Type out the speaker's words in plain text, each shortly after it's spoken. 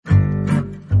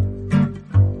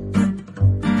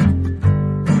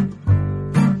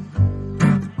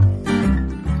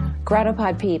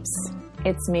GrottoPod peeps,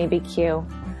 it's me, BQ.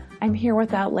 I'm here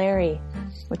without Larry,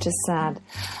 which is sad.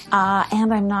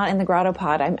 And I'm not in the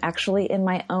GrottoPod. I'm actually in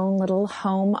my own little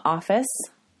home office,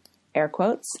 air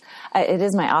quotes. It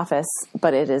is my office,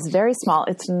 but it is very small.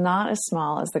 It's not as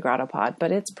small as the GrottoPod,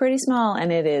 but it's pretty small,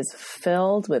 and it is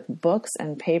filled with books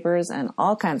and papers and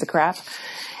all kinds of crap.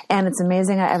 And it's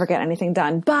amazing I ever get anything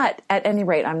done. But at any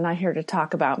rate, I'm not here to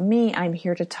talk about me. I'm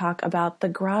here to talk about the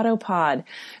GrottoPod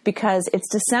because it's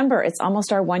December. It's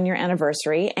almost our 1-year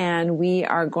anniversary, and we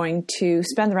are going to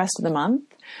spend the rest of the month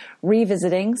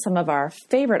revisiting some of our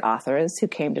favorite authors who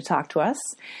came to talk to us.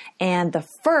 And the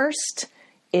first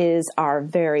is our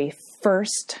very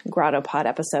first GrottoPod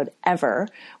episode ever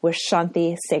with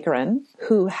Shanthi Sekeran,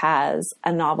 who has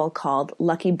a novel called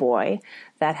Lucky Boy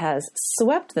that has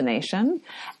swept the nation.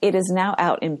 It is now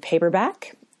out in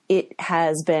paperback. It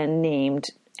has been named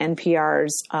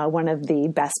NPR's one of the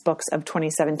best books of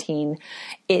 2017.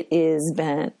 It is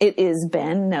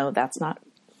been, no, that's not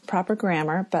proper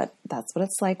grammar, but that's what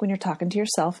it's like when you're talking to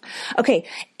yourself. Okay,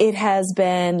 it has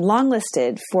been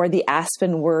longlisted for the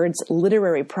Aspen Words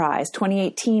Literary Prize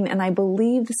 2018, and I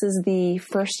believe this is the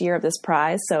first year of this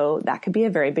prize, so that could be a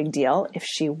very big deal. If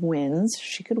she wins,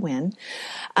 she could win.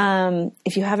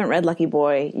 If you haven't read Lucky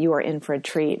Boy, you are in for a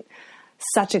treat.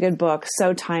 Such a good book,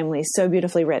 so timely, so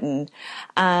beautifully written.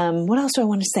 What else do I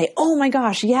want to say? Oh my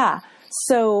gosh, yeah.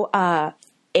 So,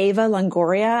 Ava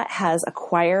Longoria has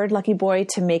acquired Lucky Boy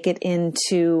to make it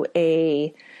into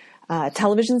a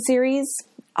television series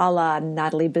a la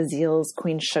Natalie Bazile's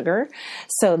Queen Sugar.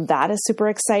 So that is super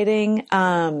exciting.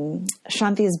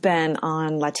 Shanthi's been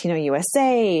on Latino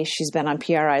USA. She's been on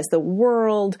PRI's The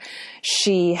World.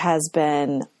 She has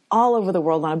been all over the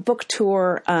world on a book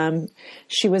tour.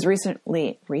 She was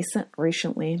recently,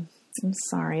 I'm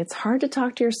sorry, it's hard to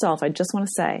talk to yourself. I just want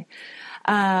to say.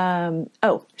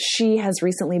 She has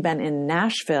recently been in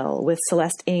Nashville with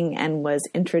Celeste Ng and was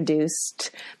introduced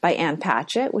by Ann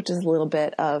Patchett, which is a little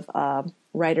bit of a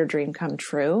writer dream come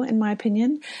true, in my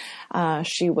opinion.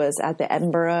 She was at the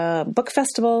Edinburgh Book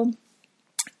Festival.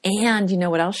 And you know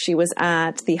what else? She was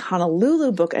at the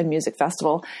Honolulu Book and Music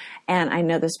Festival. And I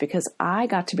know this because I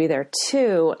got to be there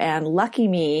too. And lucky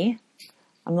me,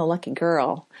 I'm the lucky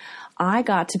girl. I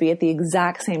got to be at the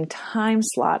exact same time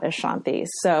slot as Shanthi.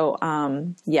 So,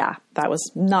 yeah, that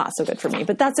was not so good for me,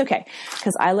 but that's okay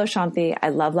because I love Shanthi. I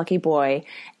love Lucky Boy,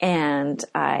 and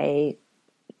I,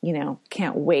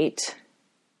 can't wait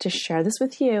to share this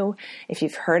with you. If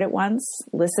you've heard it once,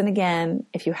 listen again.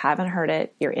 If you haven't heard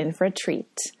it, you're in for a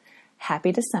treat.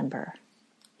 Happy December.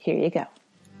 Here you go.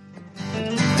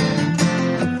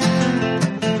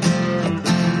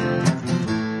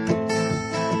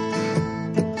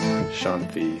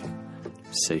 Shanthi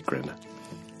Sekeran.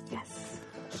 Yes.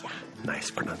 Yeah.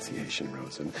 Nice pronunciation,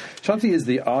 Rosen. Shanthi is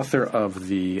the author of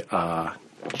the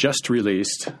just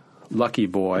released Lucky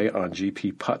Boy on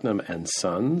G.P. Putnam and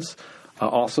Sons.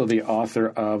 Also the author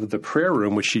of The Prayer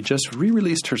Room, which she just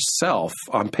re-released herself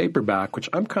on paperback, which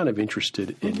I'm kind of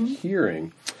interested in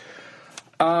hearing.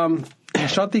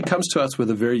 Shanthi comes to us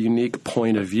with a very unique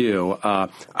point of view.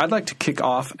 I'd like to kick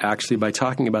off, actually, by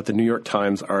talking about the New York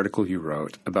Times article you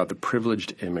wrote about the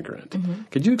privileged immigrant. Mm-hmm.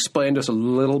 Could you explain to us a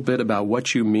little bit about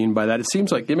what you mean by that? It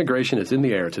seems like immigration is in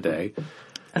the air today.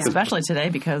 Especially today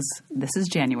because this is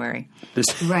January.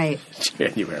 Right.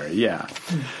 January, yeah.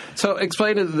 So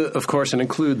explain, of course, and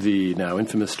include the now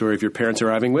infamous story of your parents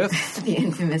arriving with. The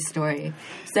infamous story.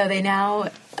 So they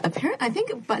now, I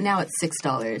think, but now it's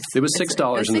 $6. It was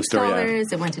 $6 in the story.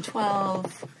 $6. It went to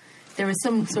 $12. There was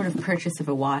some sort of purchase of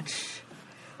a watch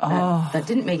that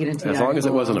didn't make it into the article. As long as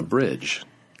it wasn't a bridge,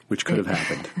 which could have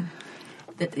happened.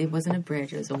 It wasn't a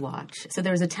bridge, it was a watch. So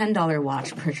there was a $10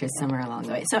 watch purchased somewhere along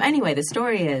the way. So anyway, the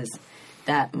story is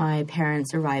that my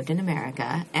parents arrived in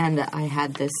America, and I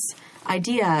had this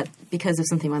idea, because of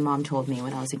something my mom told me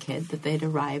when I was a kid, that they'd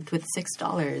arrived with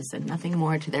 $6 and nothing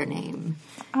more to their name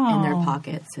in their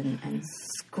pockets and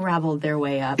scrabbled their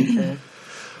way up the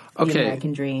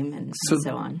American dream and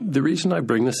so on. The reason I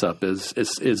bring this up is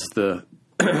the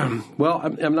well,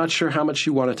 I'm not sure how much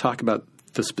you want to talk about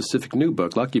the specific new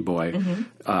book, Lucky Boy,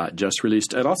 just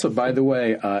released. And also, by the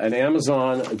way, an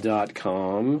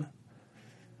Amazon.com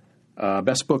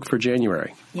best book for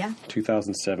January,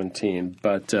 2017.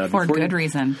 But for good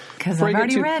reason, because I've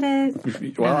already read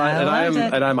it. Well,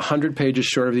 and I'm 100 pages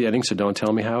short of the ending, so don't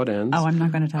tell me how it ends. Oh, I'm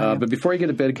not going to tell you. But before you get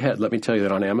a big head, let me tell you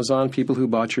that on Amazon, people who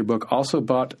bought your book also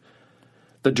bought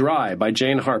The Dry by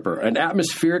Jane Harper, an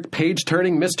atmospheric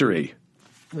page-turning mystery.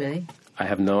 Really? I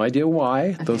have no idea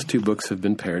why those two books have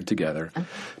been paired together,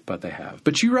 but they have.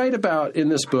 But you write about, in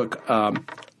this book,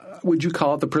 would you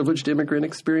call it the privileged immigrant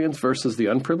experience versus the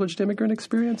unprivileged immigrant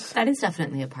experience? That is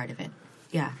definitely a part of it.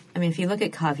 Yeah. I mean, if you look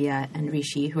at Kavya and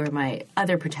Rishi, who are my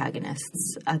other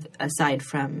protagonists, aside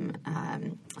from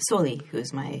Soli, who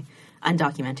is my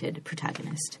undocumented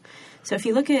protagonist. So if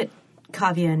you look at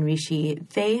Kavya and Rishi,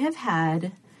 they have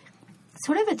had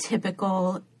sort of a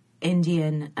typical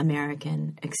Indian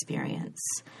American experience.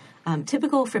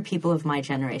 Typical for people of my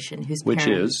generation, whose Which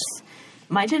parents... is?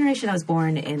 My generation, I was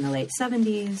born in the late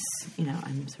 70s. You know,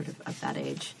 I'm sort of that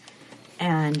age.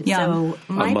 And Young. so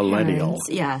my A millennial. parents...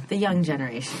 Yeah, the young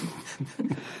generation.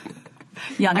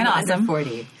 Young and I'm awesome. under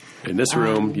 40. In this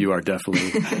room, you are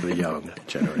definitely the young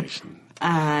generation.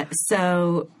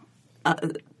 So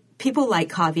people like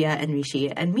Kavya and Rishi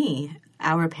and me,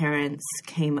 our parents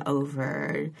came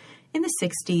over in the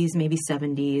 60s, maybe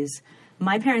 70s.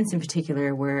 My parents in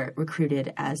particular were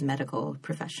recruited as medical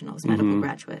professionals, medical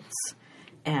graduates.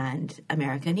 And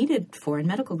America needed foreign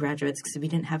medical graduates because we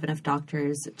didn't have enough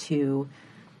doctors to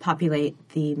populate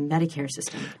the Medicare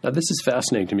system. Now, this is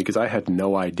fascinating to me because I had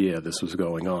no idea this was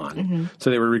going on. So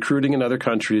they were recruiting in other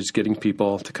countries, getting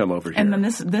people to come over here. And then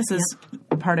this is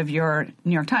part of your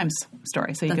New York Times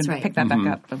story, so you That's can right. pick that back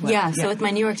up. So with my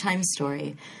New York Times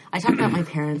story, I talk about my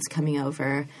parents coming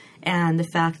over and the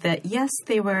fact that, yes,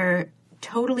 they were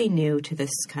totally new to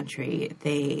this country.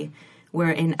 They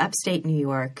were in upstate New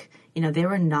York. You know, there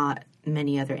were not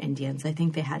many other Indians. I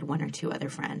think they had one or two other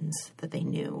friends that they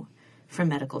knew from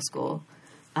medical school.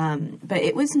 But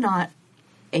it was not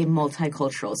a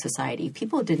multicultural society.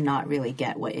 People did not really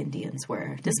get what Indians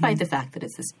were, despite the fact that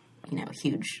it's this, you know,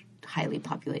 huge, highly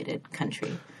populated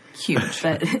country. Huge.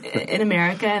 But in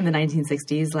America in the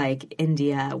 1960s, like,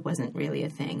 India wasn't really a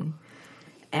thing.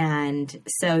 And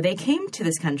so they came to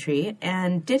this country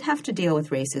and did have to deal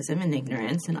with racism and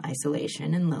ignorance and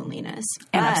isolation and loneliness.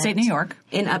 In upstate New York.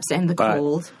 In upstate, in the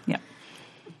cold. Yeah.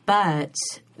 But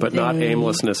not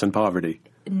aimlessness and poverty.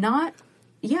 Not,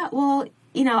 yeah, well,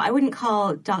 you know, I wouldn't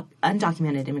call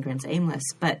undocumented immigrants aimless,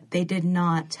 but they did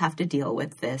not have to deal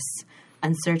with this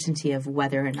uncertainty of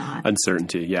whether or not.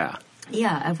 Uncertainty, yeah.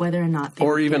 Yeah, of whether or not they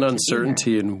Or would even get to be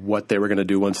uncertainty here. in what they were going to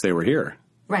do once they were here.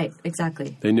 Right,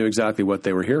 exactly. They knew exactly what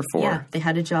they were here for. Yeah, they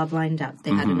had a job lined up.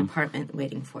 They had an apartment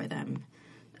waiting for them,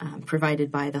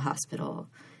 provided by the hospital.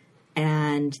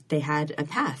 And they had a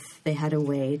path. They had a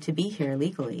way to be here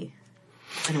legally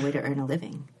and a way to earn a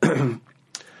living.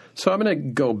 So I'm going to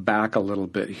go back a little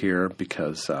bit here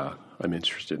because I'm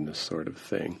interested in this sort of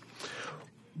thing.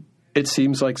 It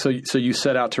seems like, so you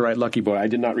set out to write Lucky Boy. I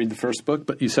did not read the first book,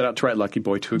 but you set out to write Lucky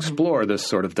Boy to explore this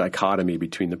sort of dichotomy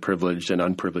between the privileged and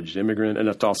unprivileged immigrant, and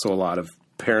it's also a lot of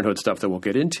parenthood stuff that we'll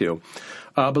get into.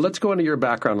 But let's go into your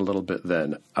background a little bit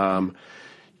then.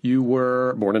 You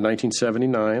were born in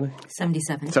 1979.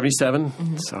 77.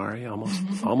 77? Sorry,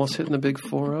 almost hitting the big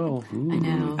 4-0. I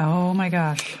know. Oh, my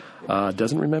gosh.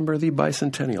 Doesn't remember the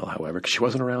bicentennial, however, because she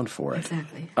wasn't around for it.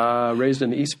 Exactly. Raised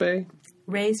in the East Bay?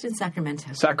 Raised in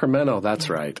Sacramento. Sacramento, that's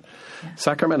right. Yeah.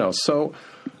 Sacramento. So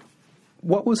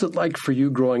what was it like for you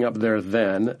growing up there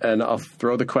then? And I'll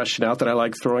throw the question out that I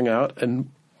like throwing out. And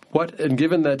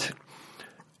given that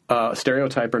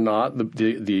stereotype or not,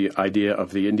 the idea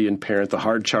of the Indian parent, the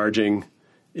hard-charging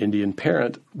Indian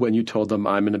parent, when you told them,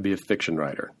 I'm going to be a fiction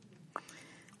writer?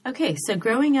 Okay, so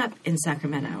growing up in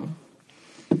Sacramento,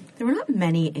 there were not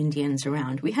many Indians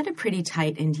around. We had a pretty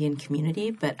tight Indian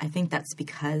community, but I think that's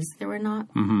because there were not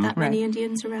that many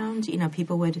Indians around. You know,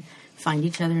 people would find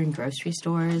each other in grocery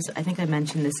stores. I think I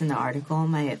mentioned this in the article.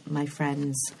 My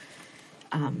friend's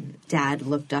dad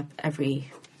looked up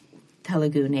every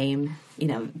Telugu name. You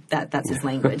know, that's his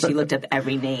language. He looked up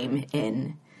every name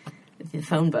in the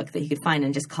phone book that he could find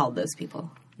and just called those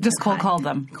people. Just cold called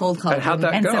them. Cold called And how'd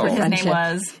them. that And go? said what his Friendship. name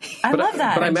was. I love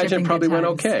that. But I imagine it probably went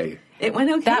times. okay. It went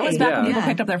okay. That was back when Yeah. people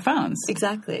picked up their phones.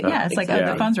 Exactly. Yeah, it's like, oh,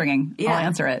 the phone's ringing. Yeah. I'll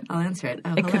answer it. I'll answer it.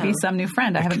 Oh, It could be hello. some new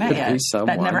friend I haven't met could yet. be someone.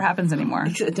 That never happens anymore.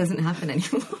 It doesn't happen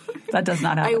anymore. That does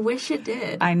not I happen. wish it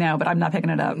did. I know, but I'm not picking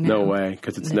it up. No way,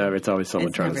 because it's always someone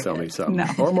It's trying to never sell me good. something. No.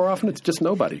 Or more often, it's just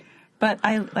nobody. But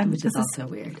Which this is also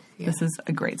weird. Yeah. This is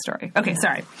a great story. Okay,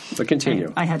 sorry. But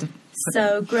continue. I had to.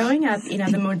 So growing up, you know,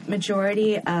 the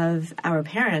majority of our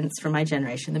parents, from my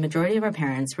generation, the majority of our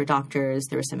parents were doctors.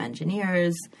 There were some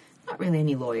engineers, not really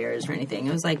any lawyers or anything.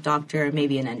 It was like doctor,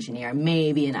 maybe an engineer,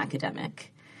 maybe an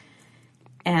academic,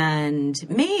 and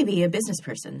maybe a business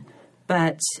person.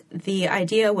 But the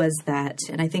idea was that,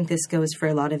 and I think this goes for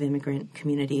a lot of immigrant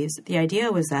communities, the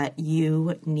idea was that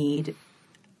you need,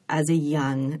 as a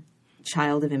young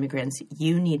child of immigrants,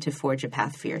 you need to forge a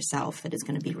path for yourself that is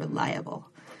going to be reliable.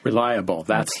 Reliable.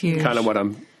 That's huge. kind of what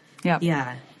I'm Yeah.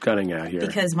 Yeah. gunning at here.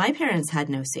 Because my parents had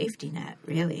no safety net,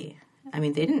 really. I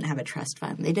mean, they didn't have a trust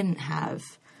fund. They didn't have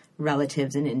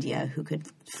relatives in India who could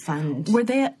fund. Were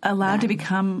they allowed to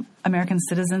become American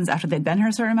citizens after they'd been here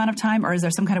a certain amount of time, or is there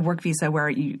some kind of work visa where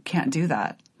you can't do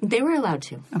that? They were allowed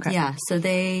to. Okay. Yeah, so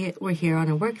they were here on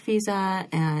a work visa,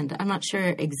 and I'm not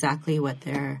sure exactly what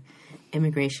their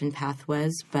immigration path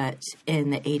was, but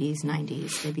in the 80s,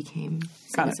 90s, they became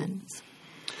citizens.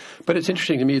 But it's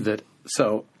interesting to me that,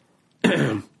 so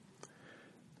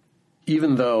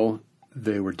even though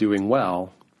they were doing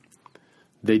well,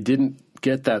 they didn't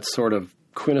get that sort of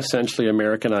quintessentially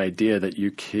American idea that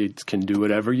you kids can do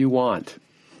whatever you want.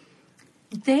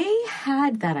 They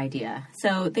had that idea.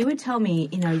 So they would tell me,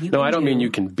 No, I don't mean you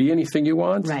can be anything you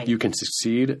want. Right. You can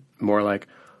succeed. More like,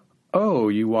 oh,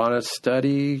 you want to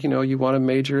study, you want to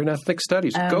major in ethnic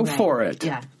studies. Go right. for it.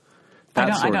 Yeah. I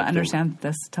don't understand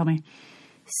this. Tell me.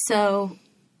 So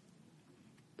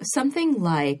something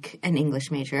like an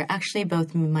English major, actually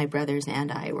both my brothers and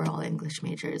I were all English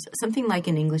majors. Something like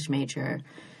an English major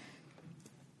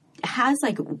has,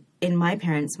 like, in my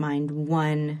parents' mind,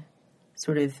 one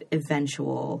sort of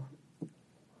eventual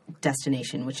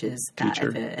destination, which is that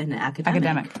of an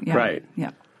academic. Yeah. Right.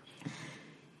 Yeah.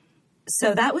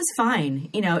 So that was fine.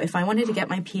 If I wanted to get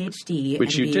my PhD.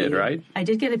 Which you did, right? I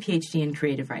did get a PhD in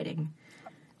creative writing,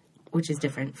 which is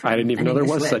different from I didn't even know there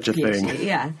was such a PhD. thing.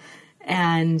 Yeah.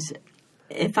 And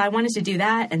if I wanted to do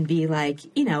that and be like,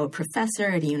 a professor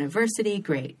at a university,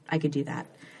 great, I could do that.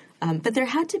 But there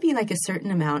had to be like a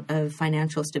certain amount of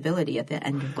financial stability at the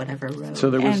end of whatever road. So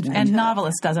there was, and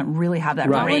novelist doesn't really have that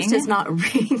Right. ring. Novelist does not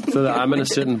ring. so that I'm going to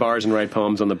sit in bars and write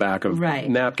poems on the back of Right.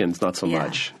 napkins, not so Yeah,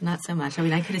 much. not so much. I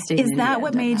mean, I could have stayed Is in that India what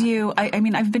and done made that. you? I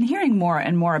mean, I've been hearing more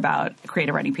and more about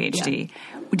creative writing PhD.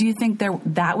 Do you think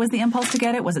that was the impulse to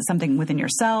get it? Was it something within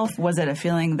yourself? Was it a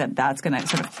feeling that that's going to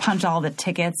sort of punch all the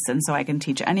tickets and so I can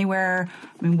teach anywhere?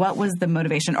 I mean, what was the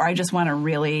motivation? Or I just want to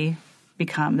really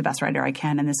become the best writer I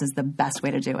can, and this is the best way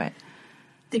to do it?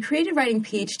 The creative writing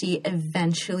PhD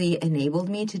eventually enabled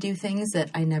me to do things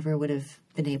that I never would have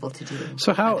been able to do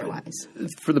So how, otherwise.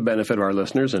 for the benefit of our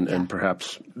listeners and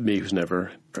perhaps me who's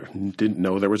never didn't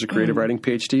know there was a creative writing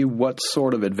PhD, what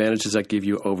sort of advantage does that give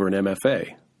you over an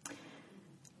MFA?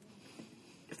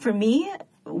 For me,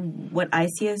 what I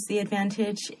see as the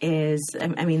advantage is,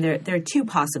 I mean, there are two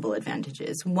possible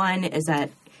advantages. One is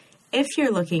that if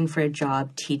you're looking for a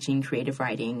job teaching creative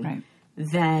writing, Right.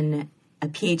 then a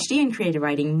PhD in creative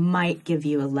writing might give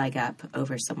you a leg up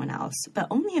over someone else, but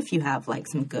only if you have like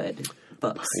some good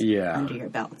books under your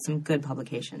belt, some good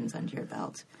publications under your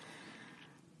belt.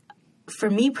 For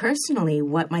me personally,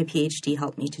 what my PhD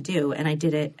helped me to do, and I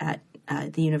did it at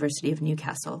the University of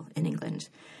Newcastle in England,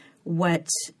 what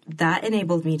that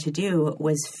enabled me to do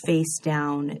was face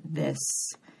down this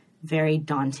very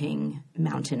daunting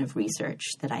mountain of research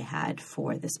that I had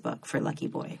for this book, for Lucky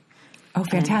Boy. Oh,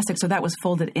 fantastic. So that was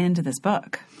folded into this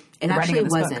book. It The writing actually of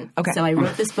this book. wasn't. Okay. So I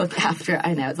wrote this book after,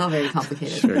 I know, it's all very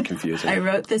complicated. It's very confusing. I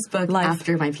wrote this book Life.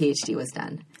 after my PhD was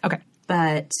done. Okay.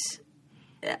 But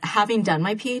having done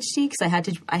my PhD, because I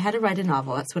had to write a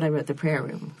novel. That's what I wrote The Prayer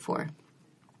Room for.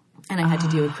 And I had to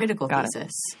do a critical got it.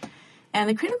 thesis. And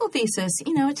the critical thesis,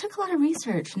 it took a lot of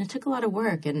research and it took a lot of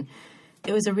work. And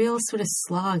it was a real sort of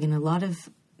slog and a lot of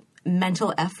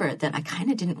mental effort that I kind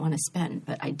of didn't want to spend,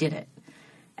 but I did it.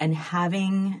 And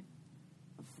having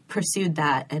pursued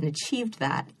that and achieved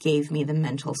that gave me the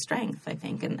mental strength, I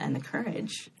think, and the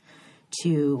courage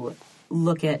to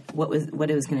look at what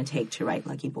it was going to take to write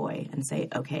Lucky Boy and say,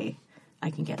 okay,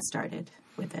 I can get started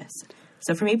with this.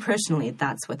 So for me personally,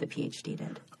 that's what the PhD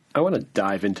did. I want to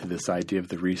dive into this idea of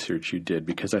the research you did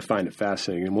because I find it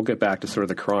fascinating. And we'll get back to sort of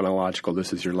the chronological,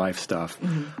 this is your life stuff.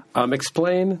 Mm-hmm.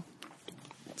 Explain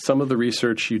some of the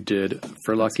research you did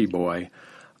for Lucky Boy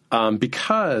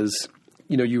because,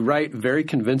 you write very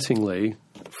convincingly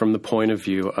from the point of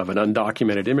view of an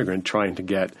undocumented immigrant trying to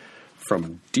get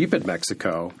from deep in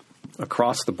Mexico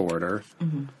across the border.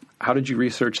 Mm-hmm. How did you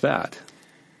research that?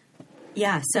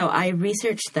 Yeah, so I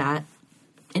researched that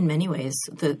in many ways.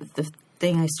 The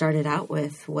thing I started out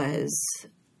with was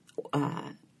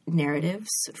narratives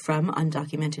from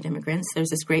undocumented immigrants. There's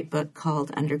this great book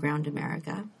called Underground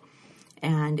America,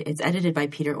 and it's edited by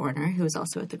Peter Orner, who was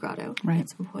also at the Grotto at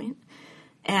some point.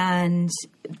 And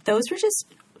those were just,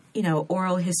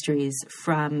 oral histories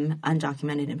from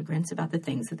undocumented immigrants about the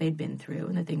things that they'd been through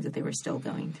and the things that they were still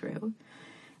going through.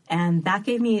 And that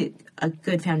gave me a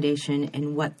good foundation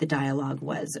in what the dialogue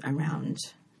was around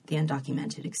the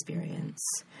undocumented experience.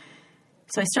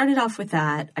 So I started off with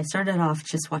that. I started off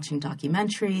just watching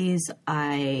documentaries.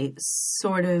 I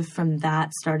sort of, from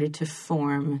that, started to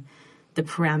form the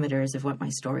parameters of what my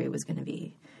story was going to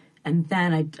be. And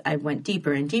then I went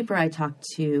deeper and deeper. I talked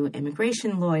to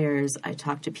immigration lawyers. I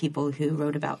talked to people who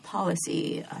wrote about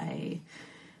policy. I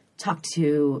talked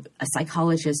to a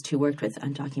psychologist who worked with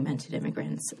undocumented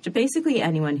immigrants. Basically,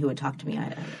 anyone who would talk to me.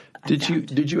 Did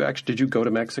you go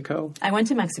to Mexico? I went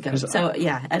to Mexico. So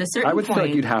yeah, at a certain point, I would feel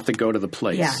like you'd have to go to the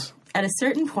place. Yeah. At a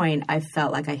certain point, I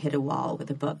felt like I hit a wall with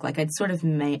the book. Like I'd sort of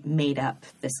made up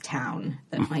this town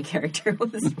that my character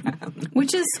was from.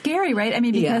 Which is scary, right? I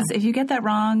mean, because if you get that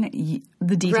wrong,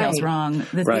 the details wrong,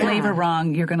 the flavor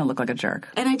wrong, you're going to look like a jerk.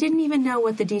 And I didn't even know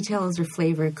what the details or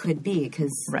flavor could be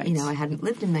because, I hadn't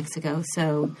lived in Mexico.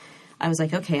 So I was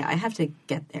like, okay, I have to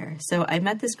get there. So I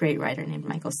met this great writer named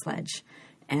Michael Sledge.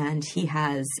 And he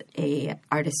has a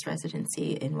artist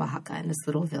residency in Oaxaca, in this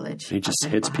little village. He just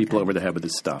hits people over the head with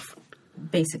his stuff.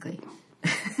 Basically.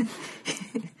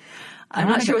 I'm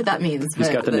not sure what that means. He's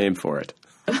got the name for it.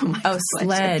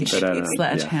 Sledge.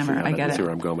 Sledgehammer. I get it. See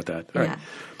where I'm going with that. All right.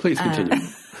 Please continue.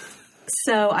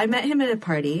 So I met him at a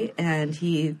party, and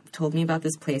he told me about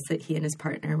this place that he and his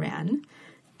partner ran.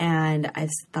 And I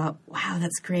thought, wow,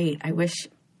 that's great. I wish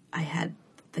I had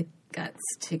the guts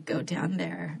to go down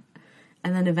there.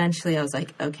 And then eventually I was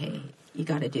like, okay, you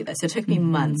got to do this. So it took me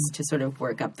months to sort of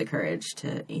work up the courage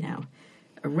to,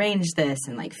 arrange this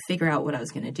and like figure out what I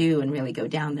was going to do and really go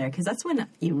down there. Because that's when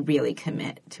you really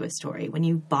commit to a story. When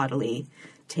you bodily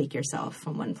take yourself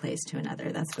from one place to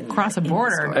another, that's when cross a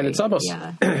border. And it's almost,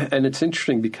 and it's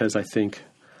interesting because I think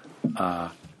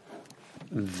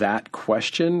that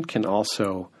question can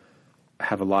also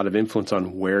have a lot of influence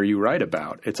on where you write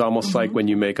about. It's almost like when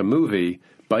you make a movie,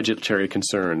 budgetary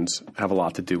concerns have a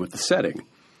lot to do with the setting.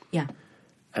 Yeah.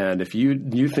 And if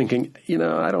you thinking,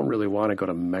 I don't really want to go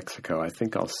to Mexico. I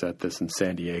think I'll set this in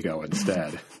San Diego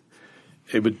instead.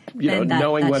 It would,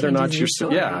 knowing whether or not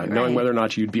knowing whether or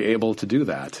not you'd be able to do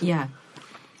that. Yeah.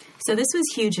 So this was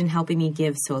huge in helping me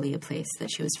give Soli a place that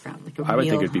she was from. Like I would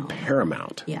think it'd be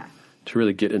paramount. Yeah. To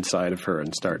really get inside of her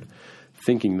and start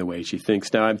thinking the way she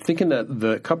thinks. Now, I'm thinking that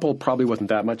the couple probably wasn't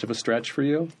that much of a stretch for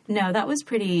you. No, that was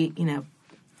pretty,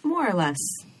 more or less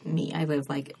me. I live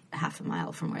like half a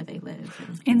mile from where they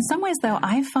live. In some ways, though,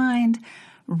 I find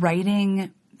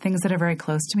writing things that are very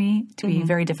close to me to be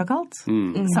very difficult.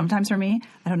 Sometimes for me.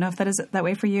 I don't know if that is that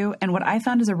way for you. And what I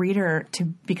found as a reader,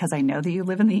 because I know that you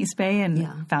live in the East Bay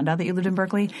and found out that you lived in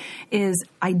Berkeley, is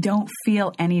I don't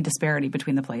feel any disparity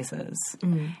between the places.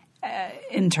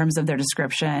 In terms of their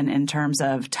description, in terms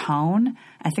of tone.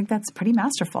 I think that's pretty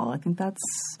masterful. I think that's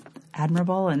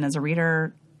admirable. And as a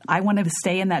reader, I want to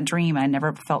stay in that dream. I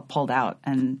never felt pulled out,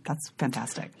 and that's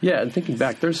fantastic. Yeah, and thinking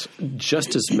back, there's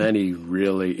just as many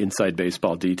really inside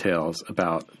baseball details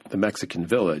about the Mexican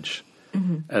village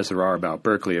as there are about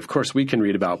Berkeley. Of course, we can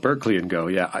read about Berkeley and go,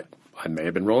 I may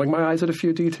have been rolling my eyes at a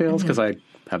few details because I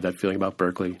have that feeling about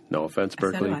Berkeley. No offense,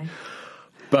 Berkeley. So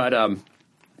do I.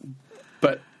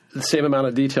 But the same amount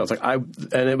of details. And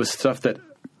it was stuff that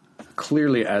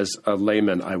clearly as a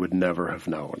layman I would never have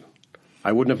known.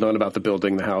 I wouldn't have known about the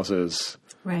building, the houses.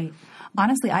 Right.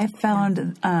 Honestly, I found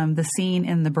the scene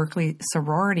in the Berkeley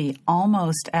sorority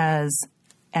almost as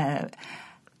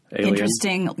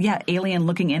interesting, alien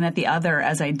looking in at the other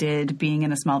as I did being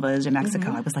in a small village in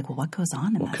Mexico. I was like, well, what goes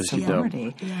on in that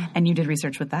sorority? And you did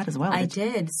research with that as well. I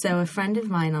did. So a friend of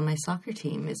mine on my soccer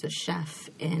team is a chef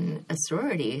in a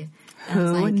sorority.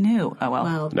 Who knew? Oh,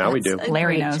 well now we do.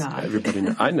 Larry knows. Job. Everybody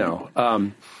knows. I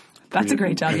know. That's a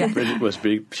great job, yeah. Bridget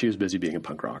she was busy being a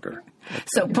punk rocker.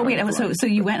 So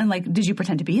you went and did you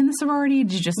pretend to be in the sorority?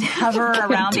 Did you just hover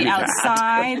around the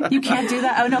outside? You can't do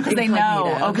that? Oh, no, because they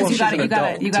know. Oh, because you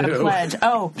got to pledge.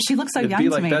 Oh, she looks so young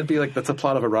to me. That's the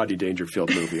plot of a Rodney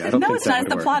Dangerfield movie. I don't think it's not.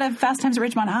 It's the plot of Fast Times at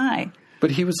Ridgemont High.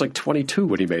 But he was like 22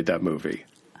 when he made that movie.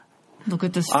 Look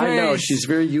at this face. I know, she's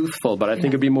very youthful, but I think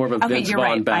it'd be more of a Vince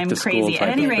Vaughn back to school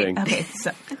type of thing. Okay, so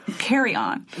carry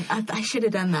on. I should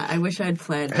have done that. I wish I'd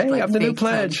pledged. Hey, I'm the new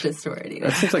pledge. That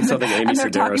seems like something Amy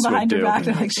Sedaris would do. Back,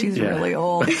 they're like, she's really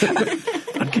old.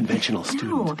 Unconventional student.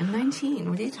 No, I'm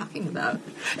 19. What are you talking about?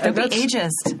 Don't be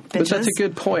ageist, bitches. But that's a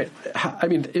good point. I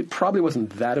mean, it probably wasn't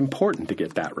that important to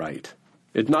get that right.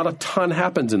 Not a ton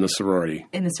happens in the sorority.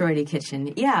 In the sorority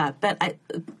kitchen, yeah. But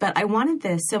I wanted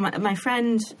this. So my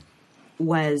friend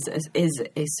is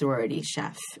a sorority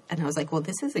chef, and I was like, well,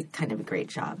 this is a kind of a great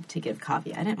job to give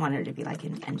Kavya. I didn't want her to be like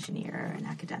an engineer or an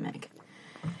academic.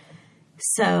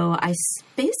 So I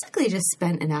basically just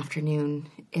spent an afternoon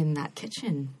in that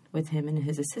kitchen with him and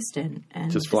his assistant,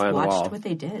 and just watched what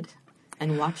they did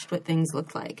and watched what things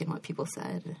looked like and what people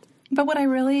said. But what I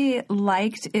really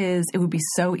liked is it would be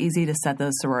so easy to set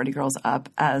those sorority girls up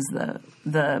as the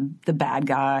bad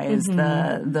guys,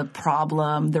 the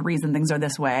problem, the reason things are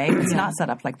this way. It's not set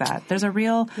up like that. There's a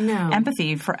real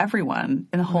empathy for everyone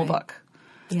in the whole book.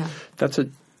 Yeah.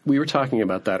 We were talking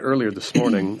about that earlier this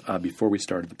morning before we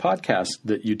started the podcast,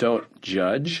 that you don't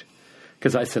judge.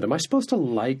 Because I said, am I supposed to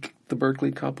like the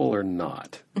Berkeley couple or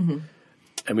not? Mm-hmm.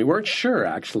 And we weren't sure,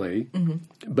 actually.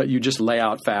 Mm-hmm. But you just lay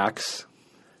out facts.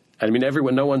 I mean,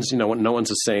 no one's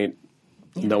a saint.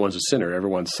 Yeah. No one's a sinner.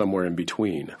 Everyone's somewhere in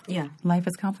between. Yeah. Life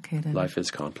is complicated. Life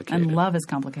is complicated. And love is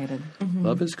complicated. Mm-hmm.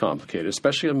 Love is complicated,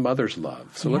 especially a mother's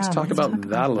love. So let's talk about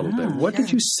that a little bit. What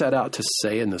did you set out to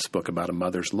say in this book about a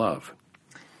mother's love?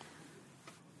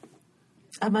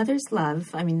 A mother's love,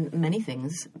 I mean, many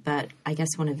things, but I guess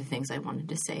one of the things I wanted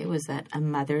to say was that a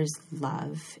mother's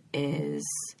love is,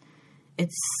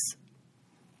 it's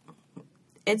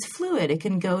fluid. It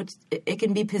can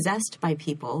be possessed by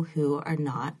people who are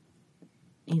not,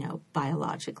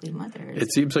 biologically mothers.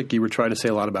 It seems like you were trying to say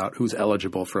a lot about who's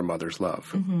eligible for a mother's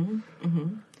love. Mm-hmm.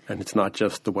 Mm-hmm. And it's not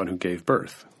just the one who gave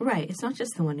birth. Right. It's not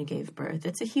just the one who gave birth.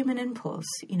 It's a human impulse.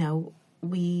 When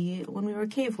we were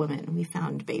cave women, we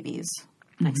found babies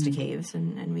next to caves,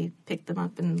 and we picked them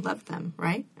up and loved them,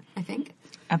 right? I think.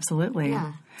 Absolutely.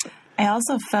 Yeah. I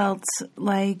also felt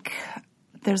like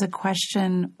there's a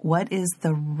question, what's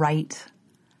the right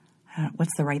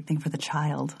thing for the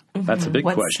child? That's a big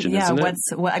question, isn't it?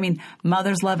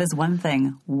 Mother's love is one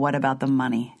thing. What about the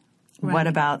money? Right. What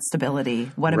about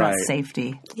stability? What about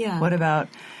safety? Yeah. What about,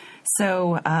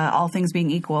 all things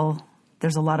being equal,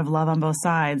 there's a lot of love on both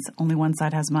sides. Only one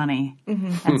side has money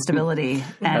and stability.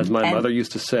 As my mother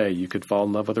used to say, you could fall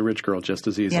in love with a rich girl just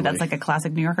as easily. Yeah, that's like a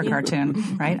classic New Yorker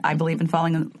cartoon, right? I believe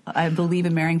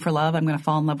in marrying for love. I'm going to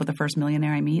fall in love with the first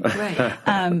millionaire I meet. Right.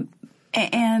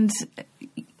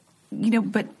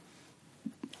 But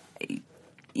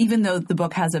even though the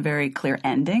book has a very clear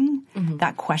ending,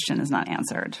 that question is not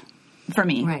answered for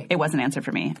me. Right. It wasn't answered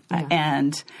for me,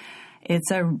 and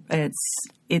it's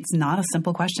not a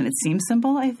simple question. It seems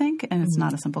simple, I think, and it's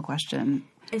not a simple question.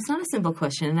 It's not a simple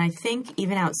question, and I think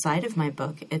even outside of my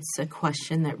book, it's a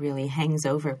question that really hangs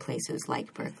over places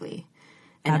like Berkeley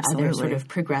and other sort of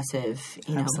progressive,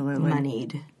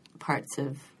 moneyed parts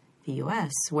of the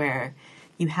U.S., where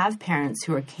you have parents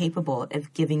who are capable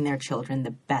of giving their children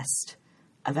the best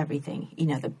of everything,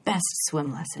 the best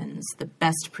swim lessons, the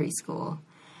best preschool.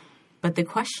 But the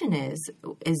question is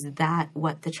that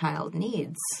what the child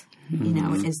needs?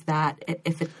 Mm-hmm. Is that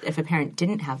if a parent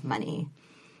didn't have money,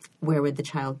 where would the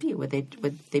child be? Would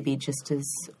they be just as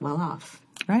well off?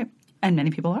 Right. And many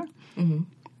people are. Mm-hmm. Right.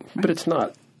 But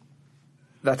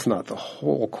that's not the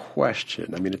whole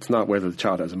question. I mean, it's not whether the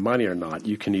child has money or not.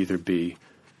 You can either be,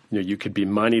 you could be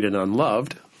moneyed and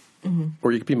unloved,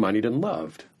 or you could be moneyed and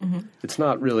loved. Mm-hmm. It's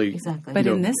not really... Exactly. But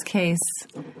in this case,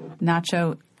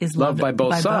 Nacho is loved by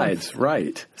both sides,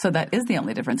 right. So that is the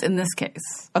only difference in this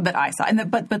case that I saw.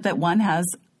 But that one has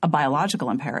a biological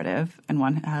imperative and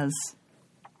one has,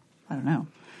 I don't know,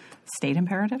 state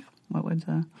imperative? What would...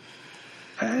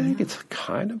 I think it's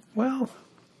kind of,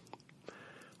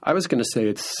 I was going to say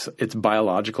it's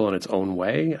biological in its own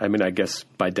way. I mean, I guess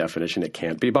by definition it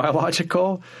can't be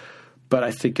biological, but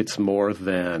I think it's more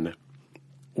than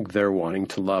they're wanting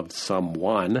to love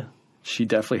someone. She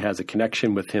definitely has a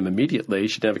connection with him immediately.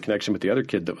 She didn't have a connection with the other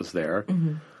kid that was there.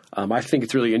 Mm-hmm. I think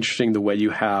it's really interesting the way you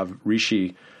have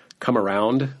Rishi come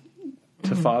around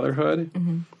to fatherhood.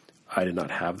 Mm-hmm. I did not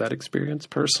have that experience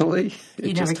personally.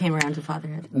 You never came around to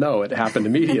fatherhood? No, it happened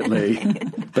immediately.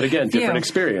 But again, different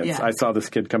experience. Yeah. I saw this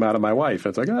kid come out of my wife.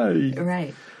 It's like, hey.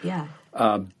 Right, yeah.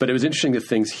 But it was interesting the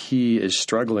things he is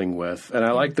struggling with. And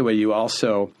I like the way you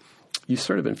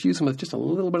sort of infuse him with just a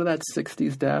little bit of that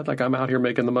 60s dad, like I'm out here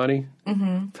making the money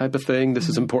type of thing. This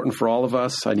is important for all of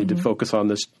us. I need to focus on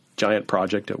this giant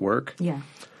project at work. Yeah.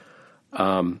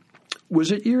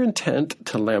 Was it your intent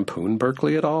to lampoon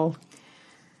Berkeley at all?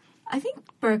 I think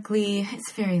Berkeley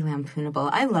is very lampoonable.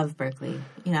 I love Berkeley.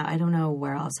 I don't know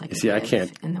where else I could live. I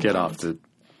can't get off the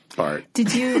part.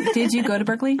 Did you go to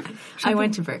Berkeley? I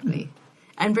went to Berkeley.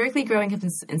 And Berkeley, growing up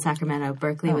in Sacramento,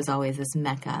 Berkeley was always this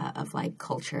mecca of like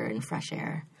culture and fresh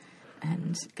air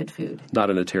and good food. Not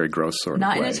in a Terry Gross sort of way.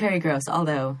 Not in a Terry Gross,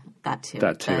 although that too.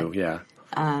 That too, yeah.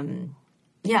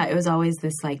 Yeah, it was always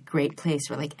this like great place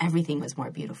where like everything was more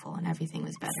beautiful and everything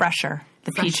was better. Fresher.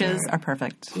 The peaches are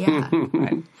perfect. Yeah.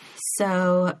 Right.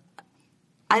 So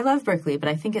I love Berkeley, but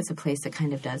I think it's a place that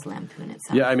kind of does lampoon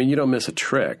itself. Yeah, I mean, you don't miss a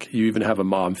trick. You even have a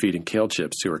mom feeding kale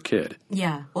chips to her kid.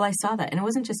 Yeah, well, I saw that. And it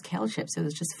wasn't just kale chips. It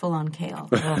was just full-on kale.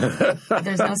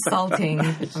 There's no salting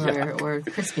or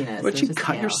crispiness. But you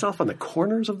cut kale. yourself on the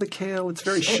corners of the kale? It's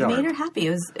very sharp. It made her happy.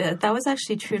 That was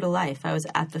actually true to life. I was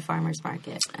at the farmer's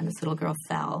market, and this little girl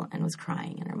fell and was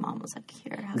crying, and her mom was like,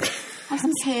 "Here, have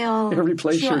some kale."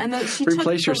 Replace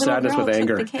your sadness with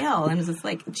anger. Took the kale and was just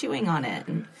like chewing on it.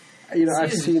 And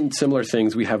I've seen similar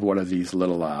things. We have one of these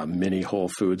little mini Whole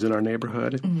Foods in our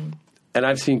neighborhood. Mm-hmm. And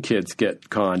I've seen kids get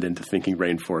conned into thinking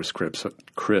Rainforest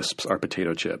crisps are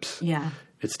potato chips. Yeah.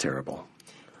 It's terrible.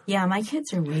 Yeah, my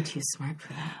kids are way too smart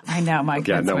for that. I know, my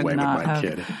kids no would way not with my have.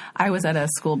 kid. I was at a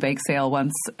school bake sale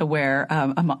once where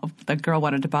the girl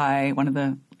wanted to buy, one of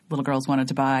the little girls wanted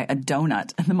to buy a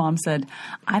donut. And the mom said,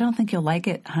 "I don't think you'll like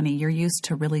it, honey. You're used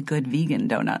to really good vegan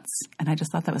donuts." And I just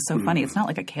thought that was so funny. It's not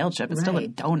like a kale chip. It's still a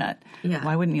donut. Yeah.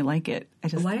 Why wouldn't you like it?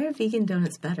 Why are vegan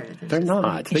donuts better? They're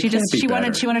not. They she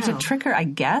wanted to trick her, I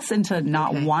guess, into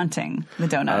not wanting the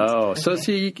donuts. Oh, so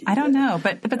see, I don't know,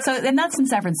 but and that's in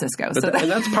San Francisco. And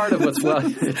that's part of what's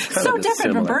it's so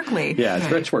different from Berkeley. Yeah,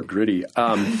 it's much more gritty.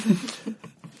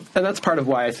 And that's part of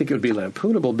why I think it would be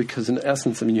lampoonable, because in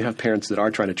essence, I mean, you have parents that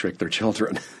are trying to trick their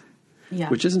children,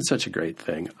 which isn't such a great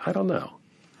thing. I don't know.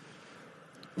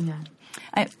 Yeah.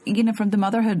 From the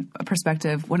motherhood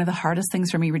perspective, one of the hardest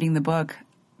things for me reading the book,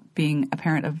 being a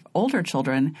parent of older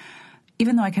children,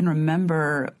 even though I can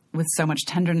remember with so much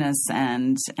tenderness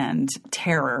and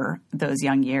terror those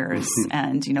young years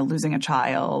and, losing a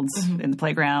child in the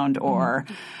playground or,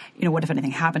 what if anything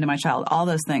happened to my child, all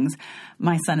those things.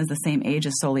 My son is the same age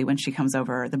as Soli when she comes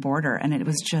over the border. And it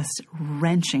was just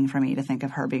wrenching for me to think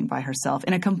of her being by herself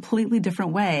in a completely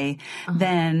different way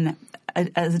than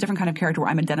as a different kind of character where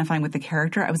I'm identifying with the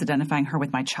character. I was identifying her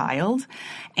with my child.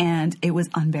 And it was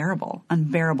unbearable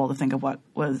to think of what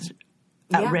was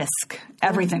at risk.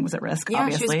 Everything was at risk,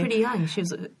 obviously. She was pretty young. She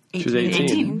was 18. She was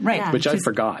 18. Right. Yeah. Which I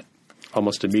forgot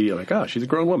almost immediately. Like, she's a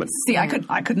grown woman. See, I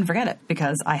couldn't forget it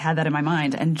because I had that in my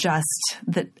mind. And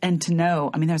and to know,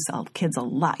 I mean, there's kids a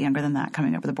lot younger than that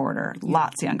coming over the border,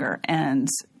 lots younger. And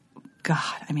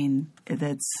God, I mean,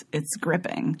 it's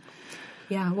gripping.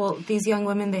 Yeah, well, these young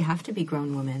women, they have to be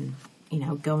grown women,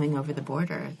 going over the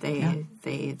border.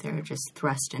 They're just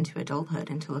thrust into adulthood,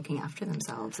 into looking after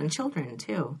themselves, and children,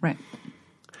 too. Right.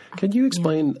 Can you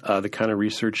explain the kind of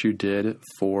research you did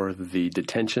for the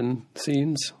detention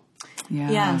scenes?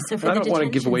 Yeah. So for I don't want to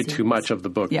give away too much of the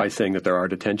book by saying that there are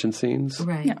detention scenes.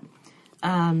 Right. Yeah.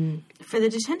 For the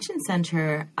detention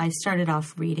center, I started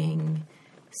off reading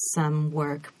some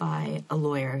work by a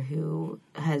lawyer who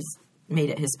has made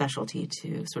it his specialty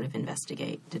to sort of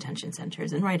investigate detention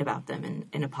centers and write about them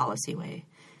in a policy way.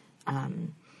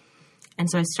 And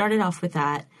so I started off with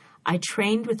that. I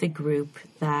trained with a group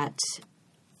that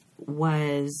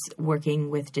was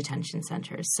working with detention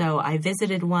centers. So I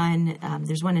visited one.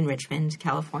 There's one in Richmond,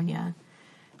 California.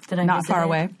 Not far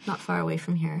away. Not far away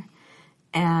from here.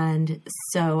 And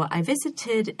so I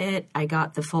visited it. I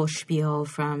got the full spiel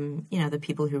from, the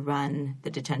people who run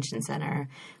the detention center.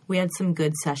 We had some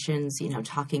good sessions,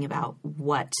 talking about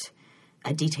what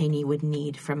a detainee would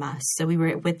need from us. So we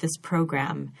were with this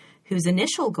program whose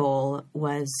initial goal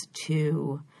was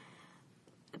to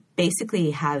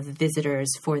basically have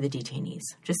visitors for the detainees,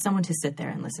 just someone to sit there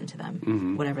and listen to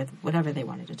them, whatever they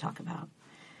wanted to talk about.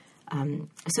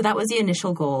 So that was the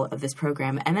initial goal of this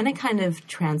program. And then it kind of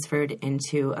transferred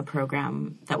into a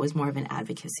program that was more of an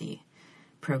advocacy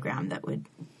program that would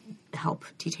help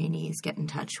detainees get in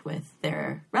touch with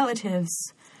their relatives,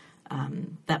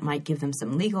 that might give them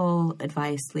some legal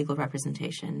advice, legal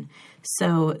representation.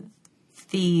 So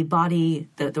the body,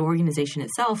 the organization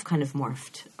itself kind of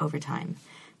morphed over time.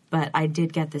 But I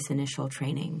did get this initial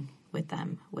training with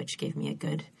them, which gave me a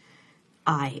good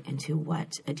eye into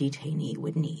what a detainee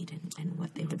would need and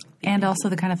what they would be. And also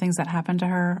the kind of things that happen to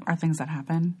her are things that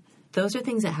happen? Those are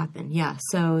things that happen, yeah.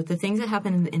 So the things that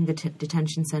happen in the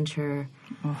detention center,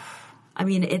 I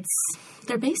mean,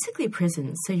 they're basically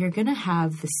prisons. So you're going to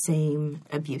have the same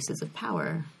abuses of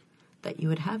power that you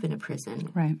would have in a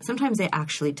prison. Right. Sometimes they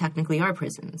actually technically are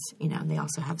prisons, and they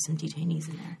also have some detainees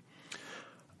in there.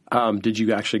 Did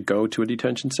you actually go to a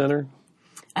detention center?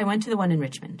 I went to the one in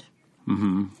Richmond.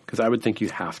 Because I would think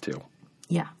you'd have to.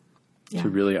 Yeah. To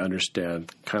really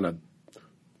understand kind of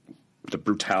the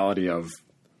brutality of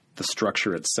the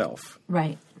structure itself.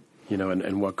 Right.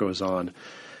 And what goes on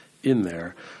in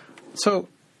there. So,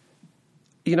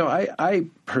 I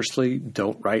personally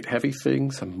don't write heavy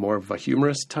things. I'm more of a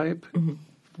humorous type. Mm-hmm.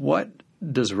 What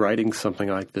does writing something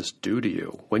like this do to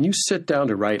you? When you sit down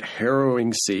to write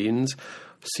harrowing scenes,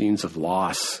 scenes of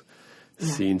loss,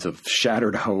 scenes of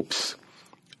shattered hopes.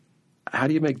 How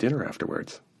do you make dinner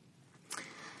afterwards?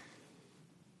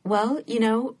 Well,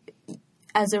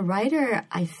 as a writer,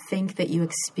 I think that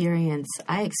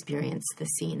I experience the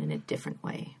scene in a different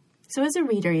way. So as a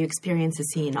reader, you experience the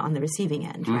scene on the receiving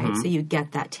end, right? So you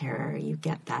get that terror, you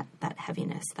get that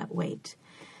heaviness, that weight.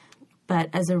 But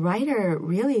as a writer,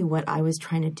 really what I was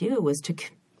trying to do was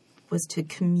to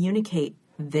communicate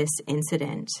this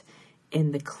incident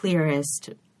in the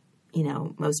clearest,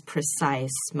 most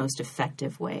precise, most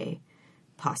effective way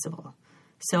possible.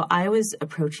 So I was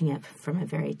approaching it from a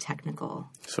very technical...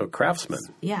 So craftsman.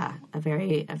 Yeah, a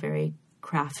very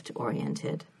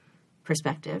craft-oriented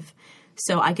perspective.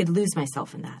 So I could lose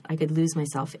myself in that. I could lose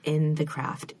myself in the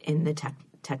craft, in the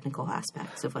technical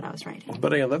aspects of what I was writing.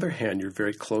 But on the other hand, you're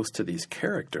very close to these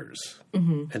characters.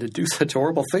 And to do such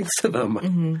horrible things to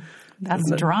them...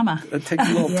 That's drama. It takes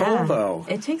a little toll, though.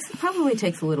 It probably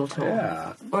takes a little toll.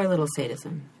 Yeah. Or a little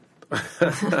sadism.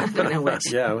 I don't know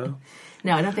which. Yeah, well...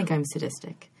 No, I don't think I'm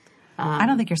sadistic. I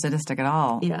don't think you're sadistic at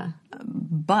all. Yeah.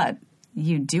 But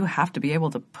you do have to be able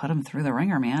to put them through the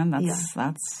ringer, man.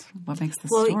 That's what makes the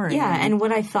story. Yeah, and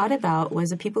what I thought about was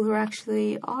the people who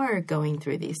actually are going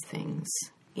through these things.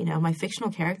 My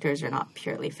fictional characters are not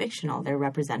purely fictional. They're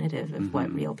representative of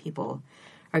what real people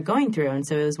are going through. And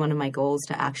so it was one of my goals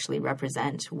to actually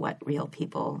represent what real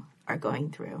people are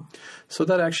going through. So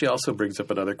that actually also brings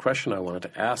up another question I wanted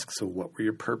to ask. So what were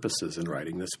your purposes in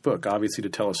writing this book? Obviously to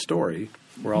tell a story.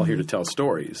 We're all here to tell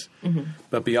stories.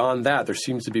 But beyond that, there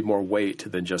seems to be more weight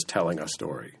than just telling a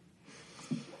story.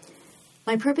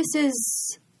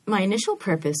 My initial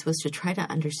purpose was to try to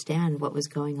understand what was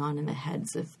going on in the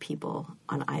heads of people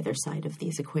on either side of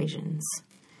these equations.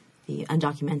 The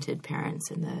undocumented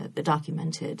parents and the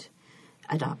documented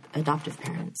adoptive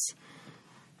parents.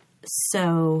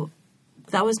 So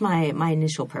that was my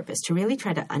initial purpose, to really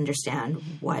try to understand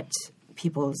what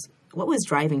was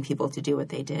driving people to do what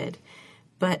they did.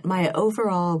 But my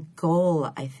overall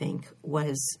goal, I think,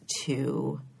 was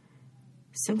to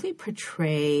simply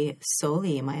portray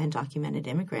Soli, my undocumented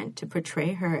immigrant, to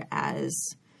portray her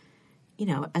as,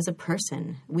 as a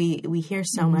person. We hear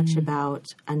so much about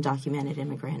undocumented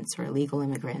immigrants or illegal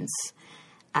immigrants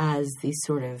as these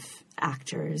sort of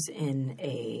actors in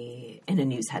a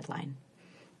news headline.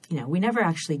 We never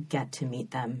actually get to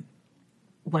meet them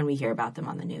when we hear about them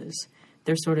on the news.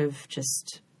 They're sort of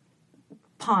just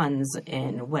pawns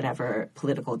in whatever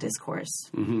political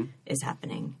discourse is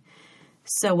happening.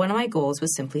 So one of my goals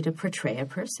was simply to portray a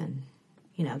person.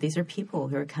 These are people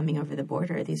who are coming over the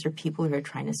border. These are people who are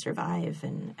trying to survive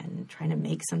and trying to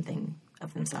make something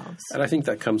of themselves. And I think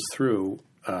that comes through,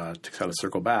 to kind of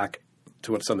circle back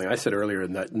to something I said earlier,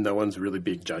 in that no one's really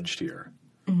being judged here.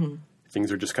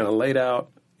 Things are just kind of laid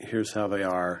out. Here's how they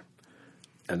are.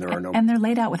 And they're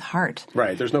laid out with heart.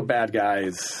 Right. There's no bad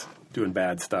guys doing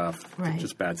bad stuff. Right.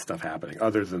 Just bad stuff happening,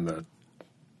 other than the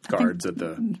guards at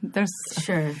the... The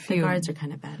guards are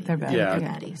kind of bad. They're bad. Yeah. They're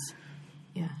baddies.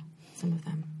 Yeah, some of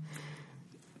them.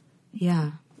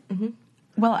 Yeah.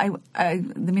 Well, I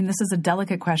mean, this is a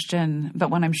delicate question,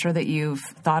 but one I'm sure that you've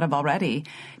thought of already.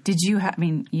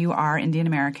 You are Indian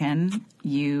American.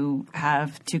 You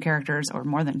have two characters, or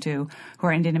more than two, who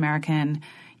are Indian American.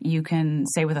 You can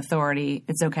say with authority,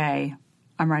 it's okay,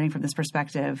 I'm writing from this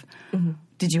perspective.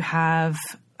 Did you have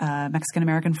Mexican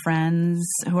American friends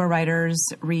who are writers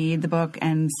read the book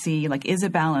and see, is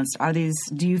it balanced?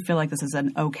 Do you feel like this is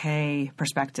an okay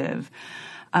perspective?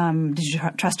 Did you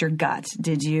trust your gut?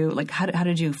 Did you, how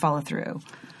did you follow through?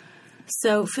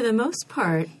 So for the most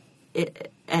part,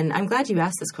 and I'm glad you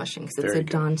asked this question because it's a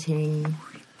daunting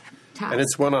task. And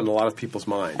it's one on a lot of people's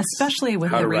minds. Especially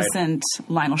with the recent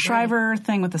Lionel Shriver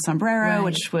thing with the sombrero,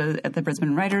 which was at the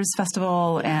Brisbane Writers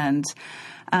Festival. And,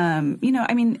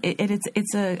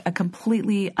 it's a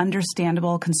completely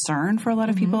understandable concern for a lot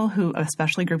of people who,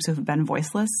 especially groups who have been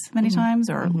voiceless many times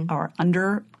or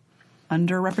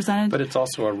underrepresented. But it's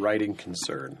also a writing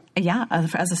concern. Yeah,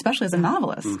 especially as a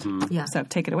novelist. Yeah. So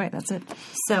take it away. That's it.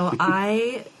 So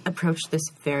I approached this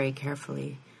very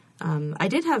carefully. I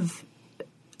did have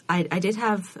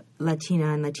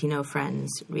Latina and Latino friends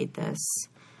read this.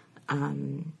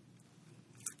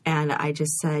 And I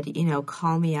just said,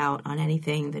 call me out on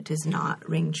anything that does not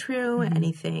ring true,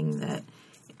 anything that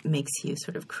makes you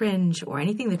sort of cringe, or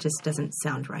anything that just doesn't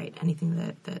sound right, anything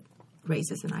that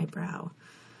raises an eyebrow.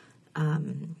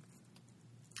 And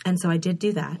so I did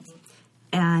do that.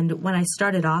 And when I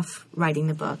started off writing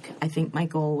the book, I think my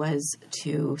goal was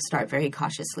to start very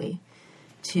cautiously,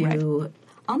 to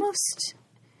almost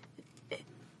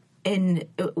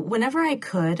whenever I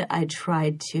could, I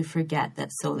tried to forget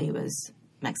that Soli was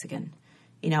Mexican.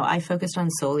 I focused on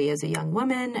solely as a young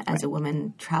woman, as a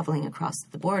woman traveling across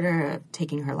the border,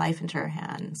 taking her life into her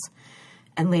hands,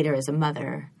 and later as a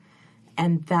mother.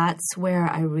 And that's where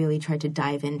I really tried to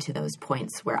dive into those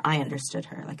points where I understood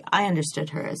her. Like, I understood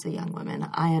her as a young woman.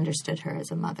 I understood her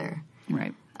as a mother.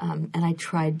 Right. And I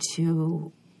tried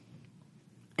to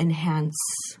enhance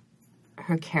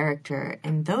her character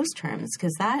in those terms,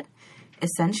 because that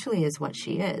essentially is what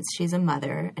she is. She's a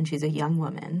mother, and she's a young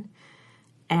woman.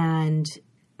 And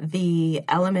the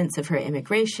elements of her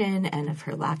immigration and of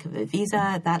her lack of a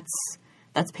visa,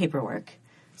 that's paperwork.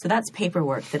 So that's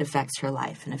paperwork that affects her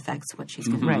life and affects what she's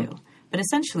going to do. But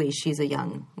essentially, she's a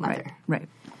young mother. Right.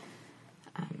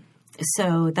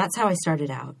 So that's how I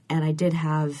started out. And I did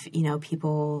have,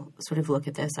 people sort of look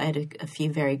at this. I had a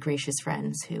few very gracious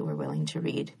friends who were willing to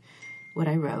read what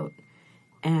I wrote.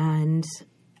 And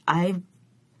I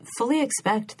fully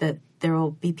expect that there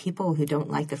will be people who don't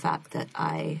like the fact that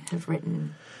I have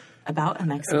written about a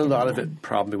Mexican And a lot woman. of it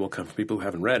probably will come from people who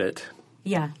haven't read it.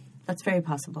 Yeah, that's very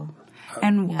possible.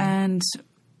 And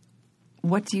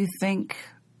what do you think?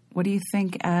 What do you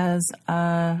think as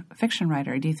a fiction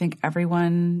writer? Do you think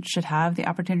everyone should have the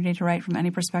opportunity to write from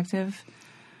any perspective?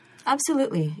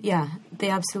 Absolutely. Yeah, they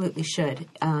absolutely should.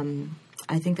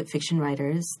 I think that fiction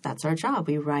writers, that's our job.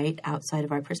 We write outside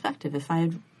of our perspective. If I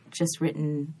had just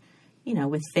written,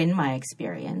 within my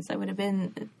experience, I would have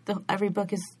been, every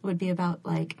book would be about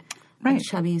like a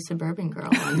chubby suburban girl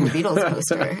on the Beatles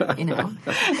poster,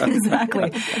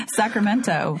 Exactly.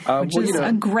 Sacramento, which is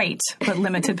a great but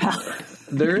limited palette.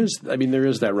 There is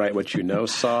that write what you know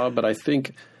saw, but I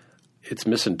think it's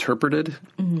misinterpreted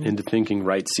into thinking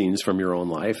write scenes from your own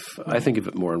life. I think of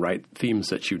it more in write themes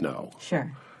that you know.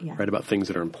 Sure. Yeah. Write about things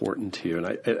that are important to you. And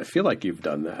I feel like you've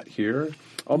done that here.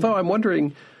 Although I'm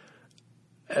wondering,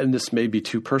 and this may be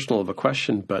too personal of a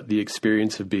question, but the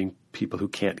experience of being people who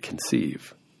can't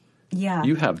conceive. Yeah.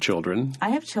 You have children.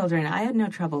 I have children. I had no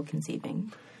trouble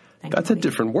conceiving. Thankfully. That's a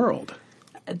different world.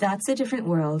 That's a different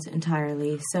world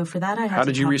entirely. So for that, I had How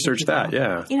did you research that?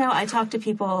 Yeah. I talked to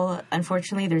people.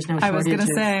 Unfortunately, there's no shortage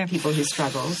of people who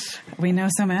struggle. We know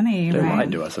so many. They right?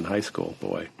 lied to us in high school,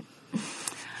 boy.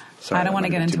 Sorry, I don't want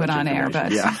to get into it on air,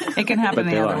 but it can happen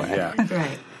the other way. Yeah.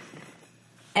 Right.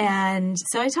 And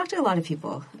so I talked to a lot of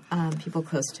people, people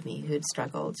close to me who had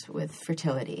struggled with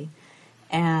fertility.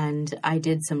 And I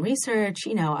did some research.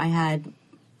 I had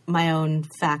my own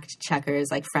fact checkers,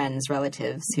 like friends,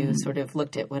 relatives, who sort of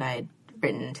looked at what I had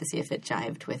written to see if it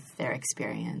jived with their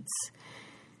experience.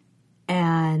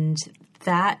 And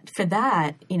for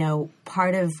that,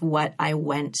 part of what I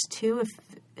went to,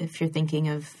 if you're thinking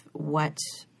of what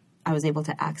I was able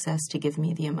to access to give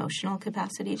me the emotional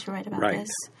capacity to write about this.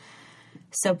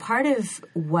 So part of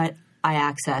what I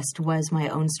accessed was my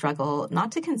own struggle,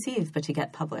 not to conceive, but to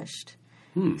get published.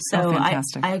 So I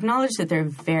acknowledge that they're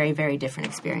very, very different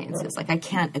experiences. Like, I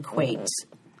can't equate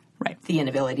the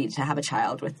inability to have a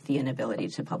child with the inability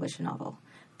to publish a novel.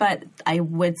 But I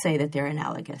would say that they're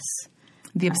analogous.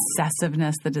 The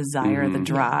obsessiveness, the desire, the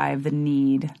drive, the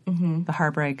need, the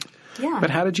heartbreak. Yeah. But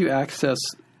how did you access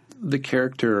the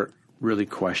character really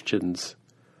questions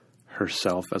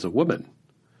herself as a woman?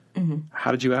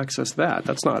 How did you access that?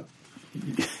 That's not...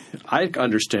 I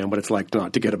understand what it's like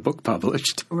not to get a book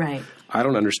published. Right. I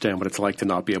don't understand what it's like to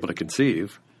not be able to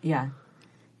conceive. Yeah.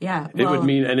 Yeah. It would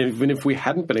mean, and even if we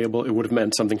hadn't been able, it would have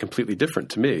meant something completely different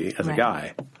to me as a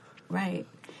guy. Right.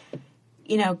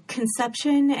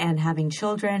 Conception and having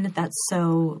children, that's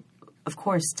so, of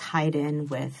course, tied in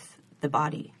with the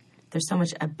body. There's so much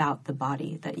about the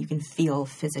body that you can feel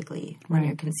physically when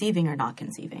you're conceiving or not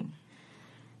conceiving.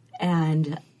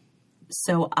 And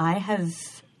so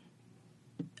I've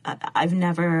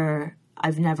never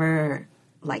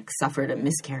suffered a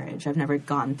miscarriage. I've never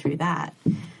gone through that.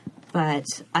 But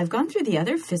I've gone through the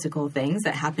other physical things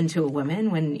that happen to a woman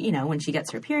when she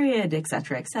gets her period, et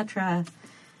cetera, et cetera.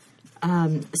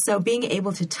 So being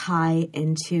able to tie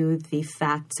into the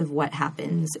facts of what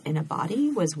happens in a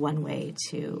body was one way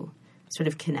to sort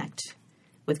of connect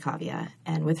with Kavya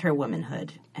and with her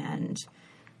womanhood. And,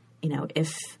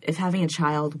 if having a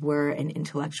child were an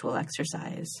intellectual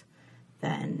exercise,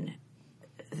 then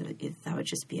that would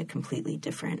just be a completely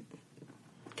different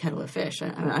kettle of fish.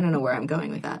 I don't know where I'm going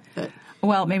with that, but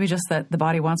well, maybe just that the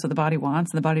body wants what the body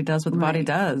wants, and the body does what the body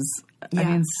does. Yeah. I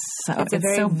mean, it's a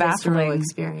very so baffling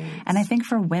experience. And I think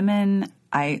for women,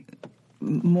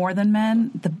 more than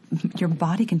men, your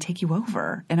body can take you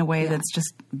over in a way that's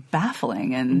just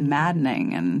baffling and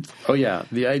maddening. And oh yeah,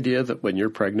 the idea that when you're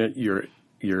pregnant, your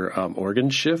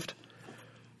organs shift.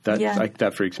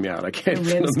 That freaks me out. I can't The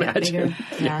even ribs get imagine.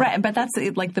 bigger. Yeah. Right, but that's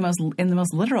like in the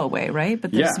most literal way, right?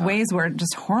 But there's ways where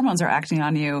just hormones are acting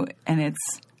on you, and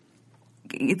it's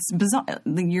bizarre.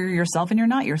 You're yourself and you're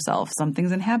not yourself.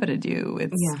 Something's inhabited you.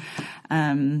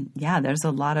 There's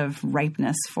a lot of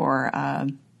ripeness for, I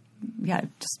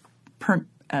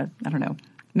don't know,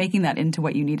 making that into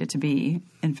what you need it to be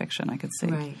in fiction, I could see.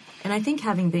 Right. And I think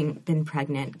having been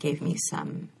pregnant gave me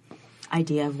some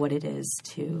idea of what it is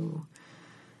to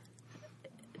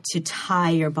tie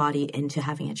your body into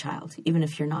having a child, even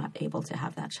if you're not able to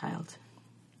have that child.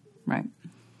 Right.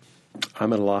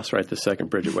 I'm at a loss right this second,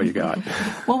 Bridget. What you got?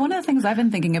 Well, one of the things I've been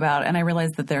thinking about, and I realize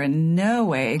that they're in no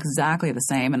way exactly the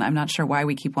same, and I'm not sure why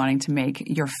we keep wanting to make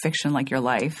your fiction like your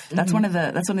life. That's one of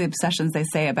the obsessions they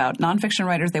say about nonfiction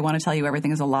writers. They want to tell you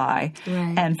everything is a lie,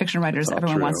 right. And fiction writers,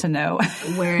 everyone true. wants to know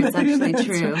where it's actually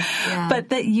true. Yeah. But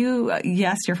that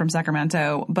you're from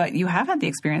Sacramento, but you have had the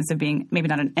experience of being maybe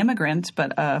not an immigrant,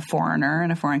 but a foreigner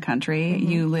in a foreign country.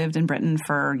 Mm-hmm. You lived in Britain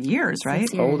for years, right?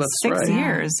 6 years. Oh, that's 6 right.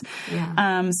 years.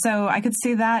 Yeah. So I could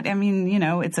see that. I mean,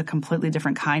 it's a completely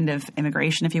different kind of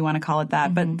immigration, if you want to call it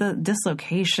that. Mm-hmm. But the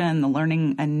dislocation, the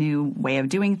learning a new way of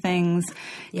doing things.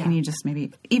 Yeah. Can you just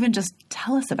maybe even just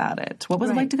tell us about it? What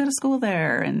was it like to go to school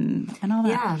there and all that?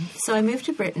 Yeah. So I moved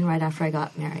to Britain right after I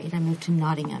got married. I moved to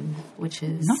Nottingham, which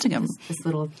is this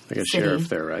little Like a city. sheriff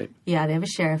there, right? Yeah, they have a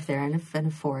sheriff there and a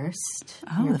forest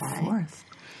Oh, nearby. the forest.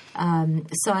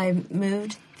 So I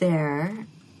moved there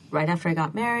right after I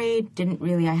got married.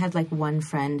 I had like one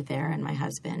friend there and my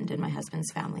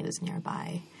husband's family was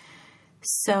nearby.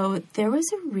 So there was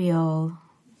a real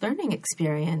learning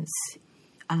experience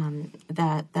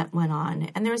that went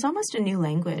on. And there was almost a new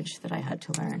language that I had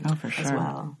to learn as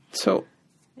well. So,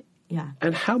 yeah.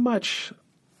 And how much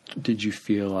did you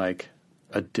feel like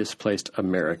a displaced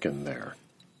American there?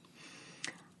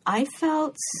 I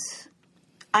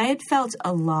had felt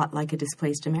a lot like a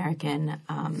displaced American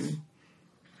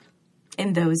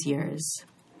in those years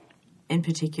in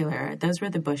particular. Those were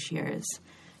the Bush years.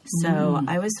 So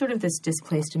I was sort of this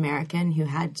displaced American who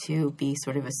had to be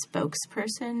sort of a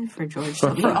spokesperson for George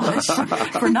W. Bush.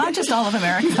 For not just all of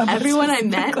America. But Everyone I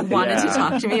met wanted to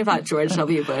talk to me about George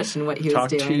W. Bush and what he was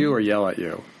doing. Talk to you or yell at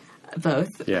you?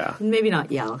 Both. Yeah. Maybe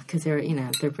not yell because they're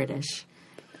British.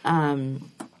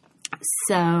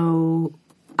 So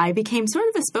I became sort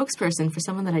of a spokesperson for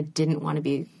someone that I didn't want to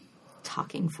be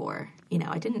talking for.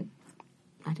 I didn't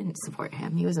support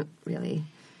him. He wasn't really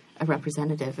a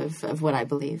representative of what I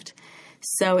believed.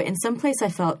 So in some ways I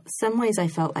felt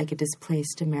like a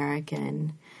displaced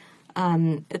American.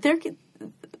 Being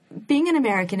an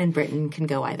American in Britain can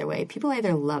go either way. People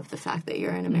either love the fact that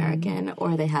you're an American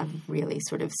or they have really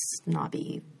sort of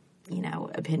snobby,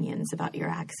 opinions about your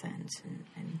accent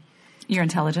and your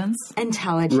intelligence.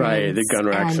 Right, the gun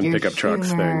racks and pickup trucks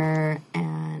thing.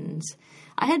 And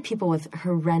I had people with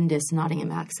horrendous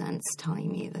Nottingham accents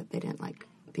telling me that they didn't like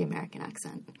the American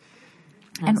accent.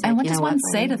 And what does one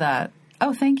say to that?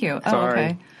 Oh, thank you. Sorry. Oh,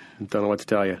 okay. Don't know what to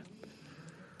tell you.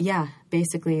 Yeah,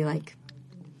 basically like...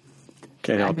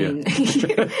 Can't help you.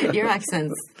 Your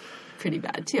accent's pretty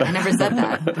bad, too. I never said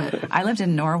that. But. I lived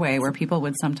in Norway where people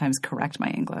would sometimes correct my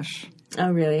English.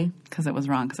 Oh, really? Because it was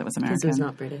wrong, because it was American. Because it was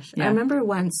not British. Yeah. I remember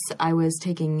once I was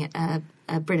taking a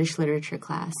British literature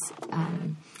class.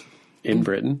 In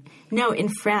Britain? No, in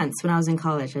France. When I was in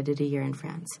college, I did a year in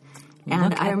France.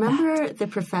 And I remember the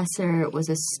professor was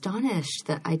astonished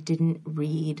that I didn't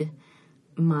read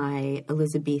my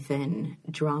Elizabethan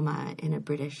drama in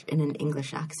an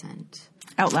English accent.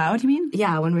 Out loud, you mean?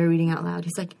 Yeah, when we were reading out loud.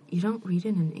 He's like, you don't read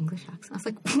in an English accent? I was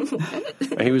like,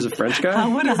 what? And he was a French guy?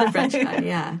 How would He was a French guy,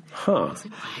 yeah. Huh. I was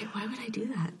like, why would I do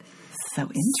that?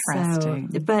 So interesting.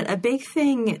 But a big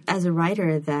thing as a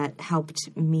writer that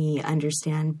helped me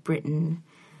understand Britain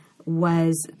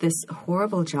was this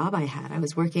horrible job I had. I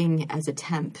was working as a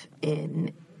temp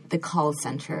in the call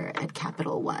center at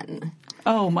Capital One.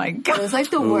 Oh, my God. It was like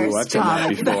the worst I've job done that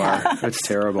I could have. before. That's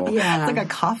terrible. Yeah. It's like a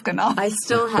Kafka novel. I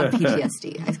still have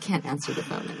PTSD. I can't answer the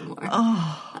phone anymore.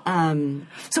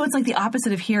 So it's like the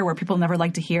opposite of here, where people never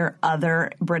like to hear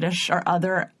other British or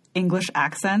other English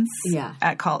accents. Yeah.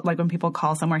 Like when people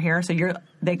call somewhere here. So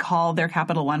they call their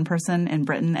Capital One person in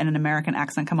Britain and an American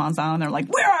accent comes on. They're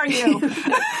like, "Where are you?"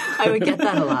 I would get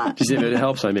that a lot. You see, if it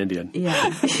helps, I'm Indian. Yeah.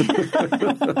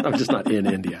 I'm just not in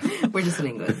India. We're just in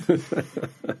England.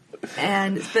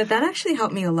 But that actually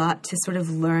helped me a lot to sort of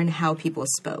learn how people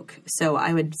spoke. So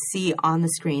I would see on the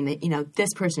screen that,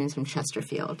 this person is from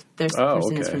Chesterfield. This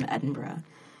person is from Edinburgh.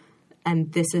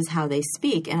 And this is how they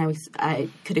speak. And I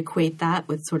could equate that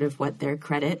with sort of what their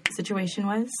credit situation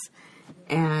was.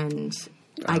 And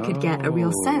I could get a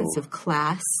real sense of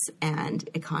class and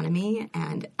economy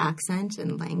and accent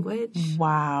and language.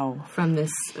 Wow. From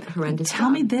this horrendous Tell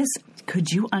me this. Could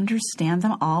you understand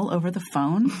them all over the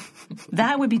phone?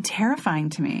 That would be terrifying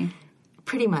to me.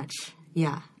 Pretty much,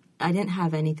 yeah. I didn't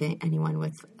have anyone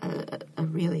with a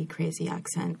really crazy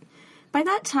accent. By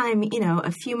that time,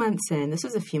 a few months in, this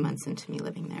was a few months into me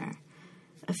living there.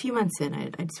 A few months in,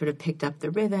 I'd sort of picked up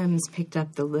the rhythms, picked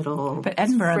up the little But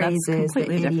Edinburgh, phrases, that's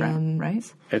completely the different, idioms.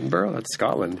 right? Edinburgh? That's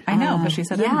Scotland. I know, but she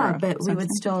said Edinburgh. Yeah, but we would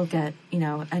still get,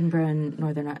 Edinburgh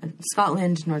and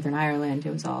Scotland, Northern Ireland.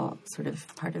 It was all sort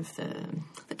of part of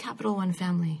the Capital One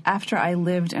family. After I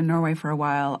lived in Norway for a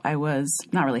while, I was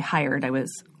not really hired. I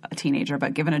was a teenager,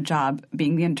 but given a job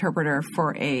being the interpreter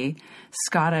for a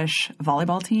Scottish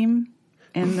volleyball team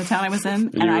in the town I was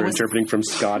in. You were interpreting from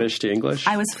Scottish to English?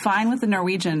 I was fine with the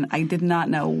Norwegian. I did not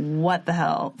know what the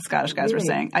hell the Scottish guys were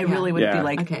saying. I really would be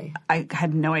like, okay. I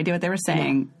had no idea what they were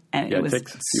saying, and it was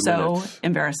so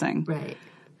embarrassing. Right.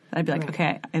 I'd be like,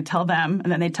 okay, I'd tell them,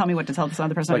 and then they'd tell me what to tell this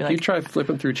other person. Like, you try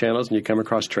flipping through channels and you come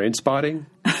across Train Spotting,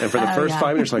 and for the first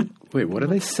 5 minutes, like, wait, what are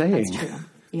they saying? That's true.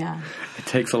 Yeah. It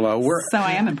takes a while. So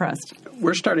I am impressed.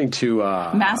 We're starting to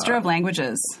Master of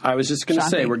languages. I was just going to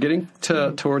say we're getting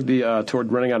toward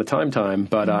running out of time.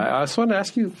 But I also wanted to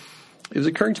ask you. It was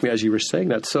occurring to me as you were saying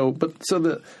that. So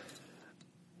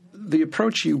the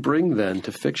approach you bring then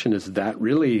to fiction is that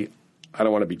really, I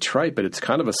don't want to be trite, but it's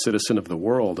kind of a citizen of the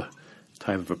world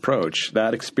type of approach.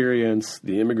 That experience,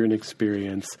 the immigrant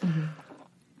experience. Mm-hmm.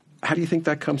 How do you think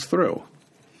that comes through?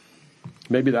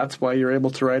 Maybe that's why you're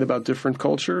able to write about different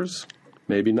cultures.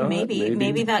 Maybe not.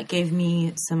 Maybe that gave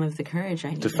me some of the courage I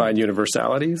needed. To find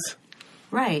universalities?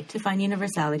 Right, to find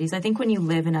universalities. I think when you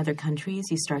live in other countries,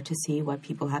 you start to see what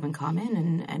people have in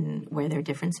common and where their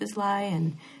differences lie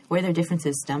and where their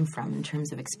differences stem from in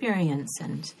terms of experience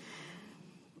and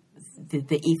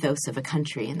the ethos of a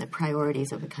country and the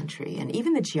priorities of a country and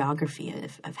even the geography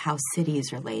of how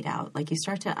cities are laid out. Like, you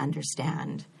start to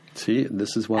understand... See,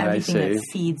 this is why everything I say... that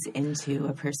feeds into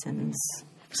a person's...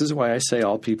 This is why I say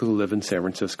all people who live in San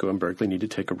Francisco and Berkeley need to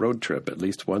take a road trip at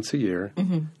least once a year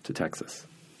to Texas.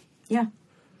 Yeah.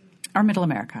 Or Middle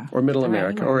America. Or Middle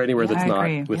America. Or anywhere that's not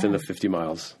agree. within the 50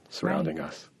 miles surrounding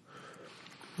us.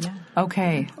 Yeah.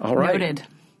 Okay. All right.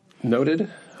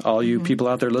 Noted. All you people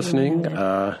out there listening,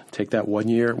 take that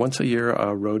once a year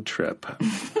road trip.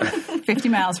 50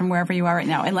 miles from wherever you are right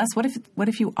now. Unless, what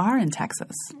if you are in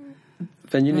Texas?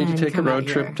 Then you need to take a road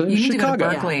trip to Chicago. You need to go to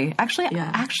Berkeley.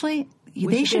 Yeah. Actually,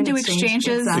 they should do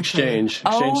exchanges. Exactly. Exchange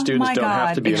students don't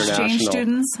have to be international. Exchange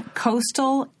students,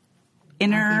 coastal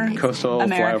America,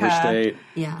 flyover state,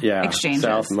 exchanges.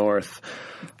 South, north.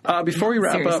 Before we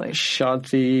wrap up,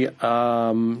 Shanthi,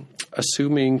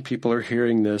 assuming people are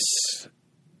hearing this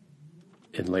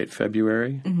in late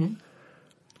February, do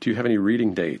you have any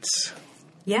reading dates?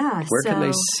 Yeah. Where can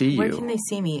they see you? Where can they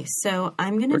see me? So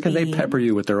I'm going to be... Where can they pepper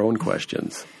you with their own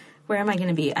questions? Where am I going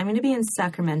to be? I'm going to be in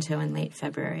Sacramento in late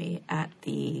February at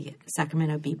the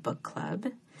Sacramento Bee Book Club.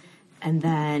 And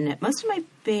then most of my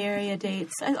Bay Area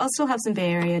dates, I'll still have some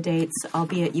Bay Area dates. I'll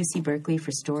be at UC Berkeley for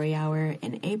Story Hour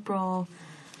in April.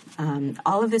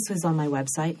 All of this was on my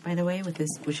website, by the way,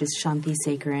 which is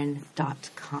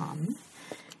shantisekeran.com.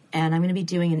 And I'm going to be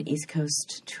doing an East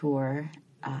Coast tour.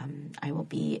 I will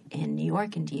be in New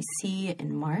York and D.C.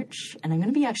 in March, and I'm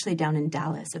going to be actually down in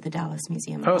Dallas at the Dallas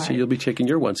Museum of Art. So you'll be taking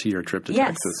your once-a-year trip to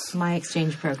Texas. Yes, my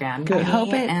exchange program. I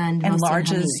hope it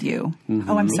enlarges you. Mm-hmm.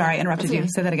 Oh, I'm sorry, I interrupted you.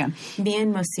 Say that again. Me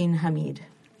and Mohsin Hamid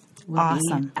will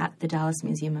be at the Dallas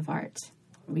Museum of Art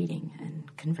reading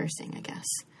and conversing, I guess.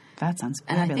 That sounds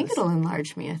fabulous. And I think it'll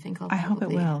enlarge me. I hope it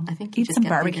will. I think eat some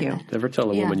barbecue. Never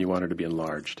tell a woman you want her to be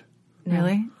enlarged. No.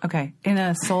 Really? Okay. In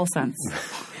a soul sense.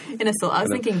 In a soul. I was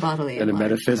thinking bodily. In a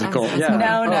metaphysical. No,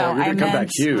 I meant. Come back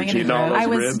huge. Eating all those I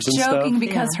was ribs and joking stuff.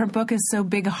 because her book is so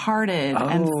big-hearted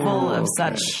and full of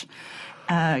such,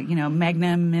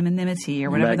 magnanimity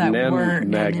or whatever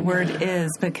that word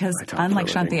is. Because unlike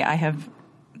Shanthi, I have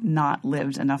not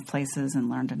lived enough places and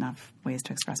learned enough ways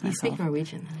to express myself. You speak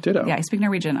Norwegian. Ditto. Yeah, I speak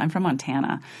Norwegian. I'm from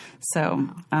Montana. So,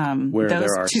 where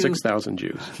there are 6,000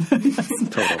 Jews.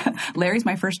 Total. Larry's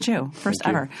my first Jew. First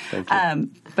ever. Thank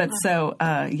you.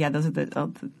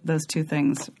 Those two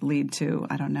things lead to,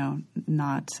 I don't know,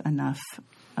 not enough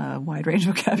wide range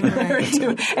vocabulary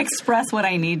to express what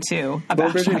I need to about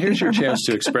Well, Bridget, here's your chance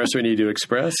to express what you need to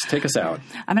express. Take us out.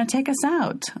 I'm going to take us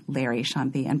out, Larry,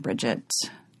 Shanthi, and Bridget,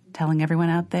 telling everyone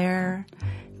out there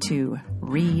to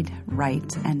read,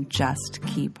 write, and just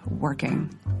keep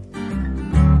working.